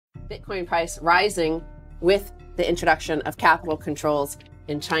Bitcoin price rising with the introduction of capital controls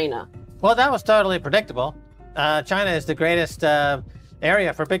in China. Well, that was totally predictable. China is the greatest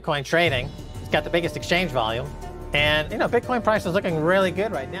area for Bitcoin trading. It's got the biggest exchange volume. And, Bitcoin price is looking really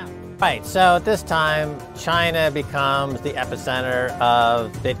good right now. Right, so at this time, China becomes the epicenter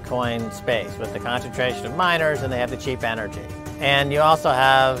of Bitcoin space with the concentration of miners, and they have the cheap energy. And you also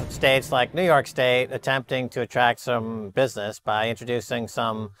have states like New York State attempting to attract some business by introducing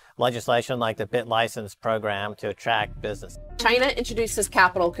some legislation like the BitLicense program to attract business. China introduces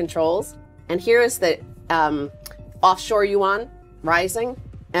capital controls, and here is the offshore yuan rising,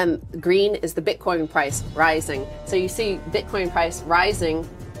 and green is the Bitcoin price rising. So you see Bitcoin price rising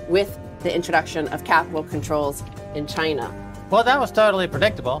with the introduction of capital controls in China. Well, that was totally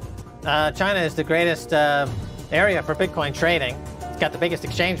predictable. China is the greatest area for Bitcoin trading. It's got the biggest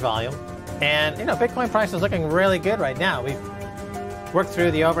exchange volume. And, Bitcoin price is looking really good right now. We've worked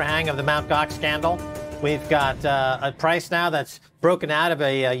through the overhang of the Mt. Gox scandal. We've got a price now that's broken out of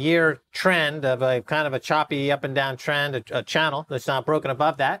a year trend of a kind of a choppy up and down trend, a channel that's not broken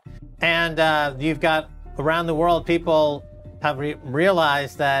above that. And you've got around the world, people have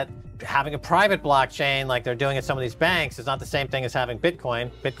realized that having a private blockchain like they're doing at some of these banks is not the same thing as having Bitcoin.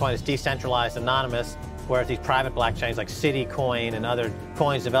 Bitcoin is decentralized, anonymous, whereas these private blockchains like Citicoin and other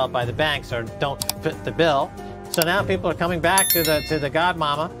coins developed by the banks don't fit the bill. So now people are coming back to the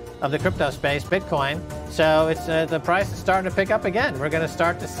godmama of the crypto space, Bitcoin. So it's the price is starting to pick up again. We're going to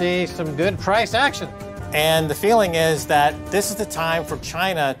start to see some good price action. And the feeling is that this is the time for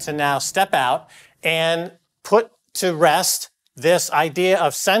China to now step out and put to rest this idea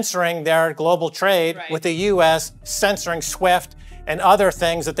of censoring their global trade, right, with the U.S. censoring SWIFT and other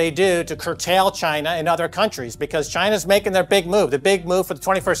things that they do to curtail China in other countries, because China's making their big move, the big move for the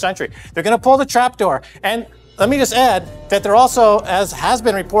 21st century. They're going to pull the trapdoor. And let me just add that they're also, as has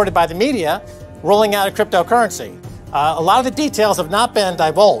been reported by the media, rolling out a cryptocurrency. A lot of the details have not been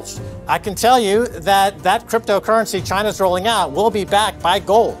divulged. I can tell you that that cryptocurrency China's rolling out will be backed by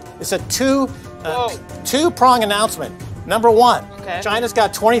gold. It's a two-prong announcement. Number one, China's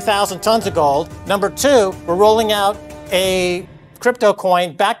got 20,000 tons of gold. Number two, we're rolling out a crypto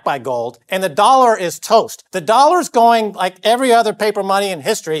coin backed by gold, and the dollar is toast. The dollar's going, like every other paper money in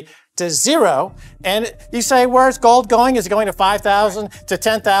history, to zero. And you say, where's gold going? Is it going to 5,000, to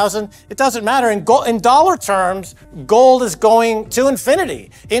 10,000? It doesn't matter. In dollar terms, gold is going to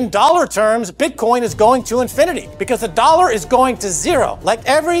infinity. In dollar terms, Bitcoin is going to infinity because the dollar is going to zero, like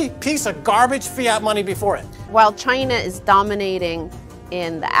every piece of garbage fiat money before it. While China is dominating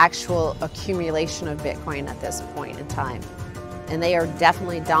in the actual accumulation of Bitcoin at this point in time, and they are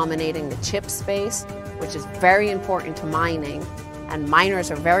definitely dominating the chip space, which is very important to mining, and miners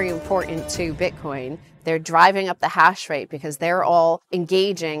are very important to Bitcoin. They're driving up the hash rate because they're all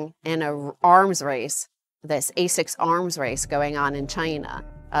engaging in an arms race, this ASICs arms race going on in China.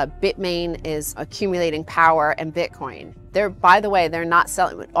 Bitmain is accumulating power and Bitcoin. By the way, they're not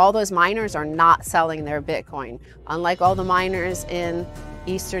selling, all those miners are not selling their Bitcoin. Unlike all the miners in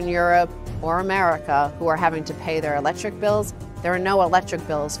Eastern Europe or America who are having to pay their electric bills, there are no electric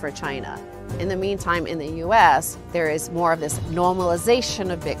bills for China. In the meantime, in the US, there is more of this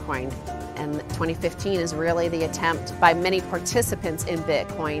normalization of Bitcoin. And 2015 is really the attempt by many participants in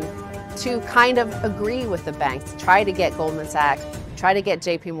Bitcoin to kind of agree with the banks, try to get Goldman Sachs, try to get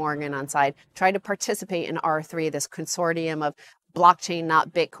JP Morgan on side, try to participate in R3, this consortium of blockchain,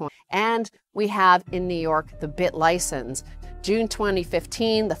 not Bitcoin. And we have in New York the BitLicense. June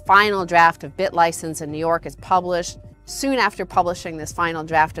 2015, the final draft of BitLicense in New York is published. Soon after publishing this final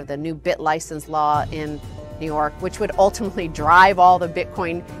draft of the new BitLicense law in New York, which would ultimately drive all the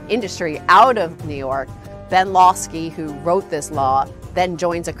Bitcoin industry out of New York, Ben Lawsky, who wrote this law, then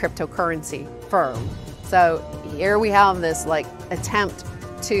joins a cryptocurrency firm. So here we have this attempt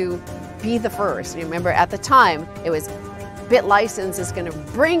to be the first. You remember at the time, it was BitLicense is going to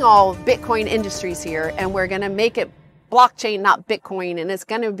bring all Bitcoin industries here, and we're going to make it blockchain, not Bitcoin, and it's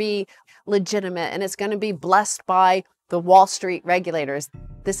going to be legitimate, and it's going to be blessed by the Wall Street regulators.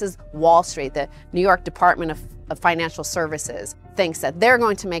 This is Wall Street. The New York Department of Financial Services thinks that they're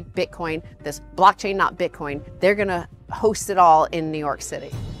going to make Bitcoin, this blockchain, not Bitcoin, they're going to host it all in New York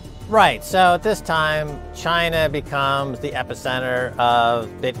City. Right, so at this time, China becomes the epicenter of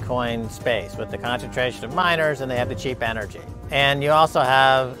Bitcoin space with the concentration of miners, and they have the cheap energy. And you also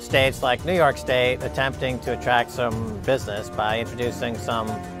have states like New York State attempting to attract some business by introducing some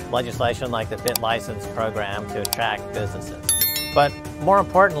legislation like the BitLicense program to attract businesses. But more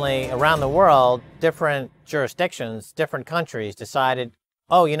importantly, around the world, different jurisdictions, different countries decided,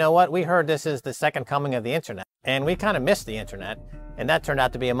 oh, you know what? We heard this is the second coming of the internet. And we kind of missed the internet. And that turned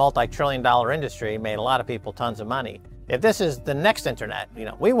out to be a multi-trillion-dollar industry, made a lot of people tons of money. If this is the next internet,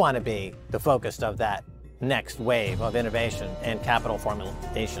 we want to be the focus of that next wave of innovation and capital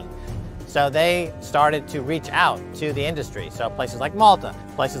formulation. So they started to reach out to the industry. So places like Malta,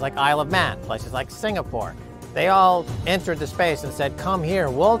 places like Isle of Man, places like Singapore, they all entered the space and said, come here,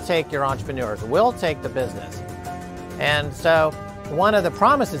 we'll take your entrepreneurs, we'll take the business. And so one of the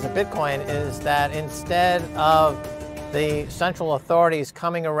promises of Bitcoin is that instead of the central authorities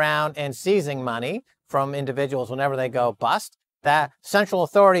coming around and seizing money from individuals whenever they go bust, that central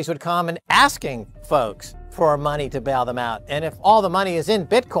authorities would come and asking folks for money to bail them out. And if all the money is in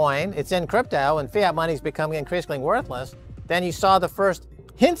Bitcoin, it's in crypto, and fiat money is becoming increasingly worthless, then you saw the first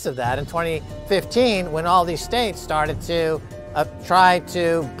hints of that in 2015 when all these states started to try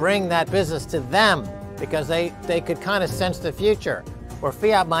to bring that business to them because they could kind of sense the future where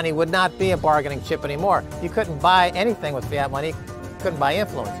fiat money would not be a bargaining chip anymore. You couldn't buy anything with fiat money. You couldn't buy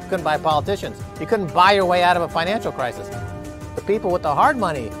influence. You couldn't buy politicians. You couldn't buy your way out of a financial crisis. The people with the hard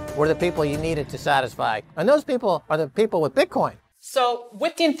money were the people you needed to satisfy. And those people are the people with Bitcoin. So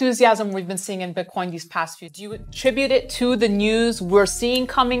with the enthusiasm we've been seeing in Bitcoin these past few, do you attribute it to the news we're seeing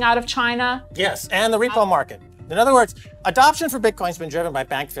coming out of China? Yes, and the repo market. In other words, adoption for Bitcoin has been driven by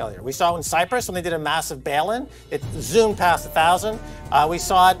bank failure. We saw it in Cyprus when they did a massive bail-in. It zoomed past 1,000. We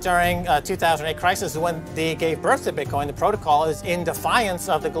saw it during 2008 crisis when they gave birth to Bitcoin. The protocol is in defiance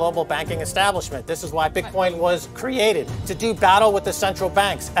of the global banking establishment. This is why Bitcoin was created, to do battle with the central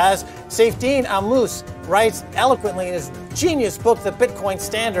banks. As Saifedean Ammous writes eloquently in his genius book, The Bitcoin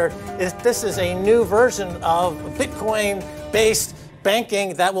Standard, this is a new version of Bitcoin-based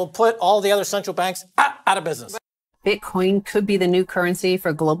banking that will put all the other central banks out of business. Bitcoin could be the new currency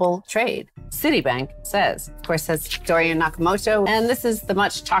for global trade. Citibank says, of course, that's Dorian Nakamoto. And this is the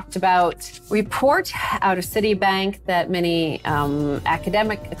much talked about report out of Citibank that many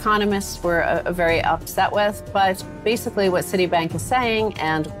academic economists were very upset with. But basically what Citibank is saying,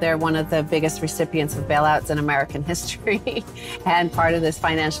 and they're one of the biggest recipients of bailouts in American history and part of this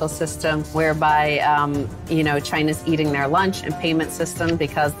financial system whereby, China's eating their lunch and payment system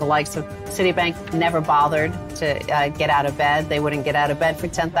because the likes of Citibank never bothered to get out of bed. They wouldn't get out of bed for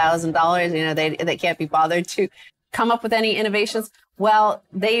 $10,000. They can't be bothered to come up with any innovations. Well,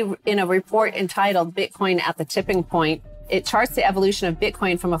 they, in a report entitled Bitcoin at the Tipping Point, it charts the evolution of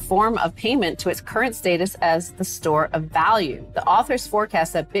Bitcoin from a form of payment to its current status as the store of value. The authors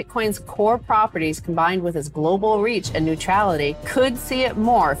forecast that Bitcoin's core properties, combined with its global reach and neutrality, could see it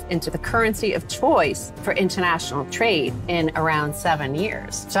morph into the currency of choice for international trade in around 7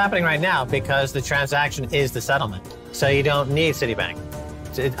 years. It's happening right now because the transaction is the settlement. So you don't need Citibank.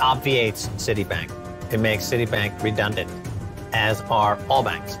 It obviates Citibank. It makes Citibank redundant, as are all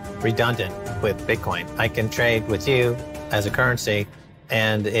banks redundant with Bitcoin. I can trade with you as a currency,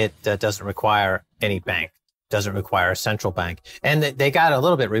 and it doesn't require any bank, doesn't require a central bank. And they got a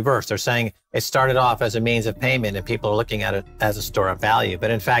little bit reversed. They're saying it started off as a means of payment and people are looking at it as a store of value. But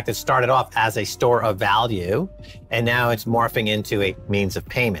in fact, it started off as a store of value, and now it's morphing into a means of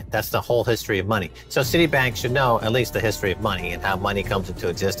payment. That's the whole history of money. So Citibank should know at least the history of money and how money comes into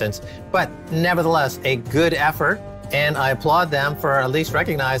existence. But nevertheless, a good effort, and I applaud them for at least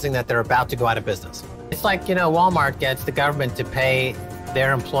recognizing that they're about to go out of business. It's like, Walmart gets the government to pay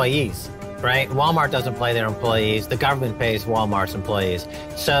their employees, right? Walmart doesn't pay their employees. The government pays Walmart's employees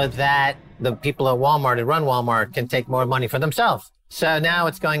so that the people at Walmart who run Walmart can take more money for themselves. So now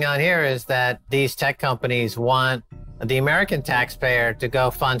what's going on here is that these tech companies want the American taxpayer to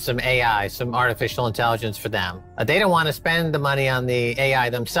go fund some AI, some artificial intelligence for them. They don't want to spend the money on the AI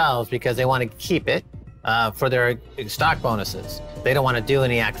themselves because they want to keep it for their stock bonuses. They don't want to do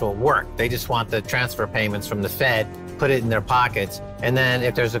any actual work. They just want the transfer payments from the Fed, put it in their pockets. And then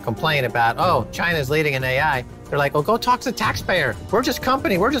if there's a complaint about, oh, China's leading in AI, they're like, well, go talk to the taxpayer. We're just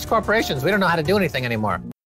company, we're just corporations. We don't know how to do anything anymore.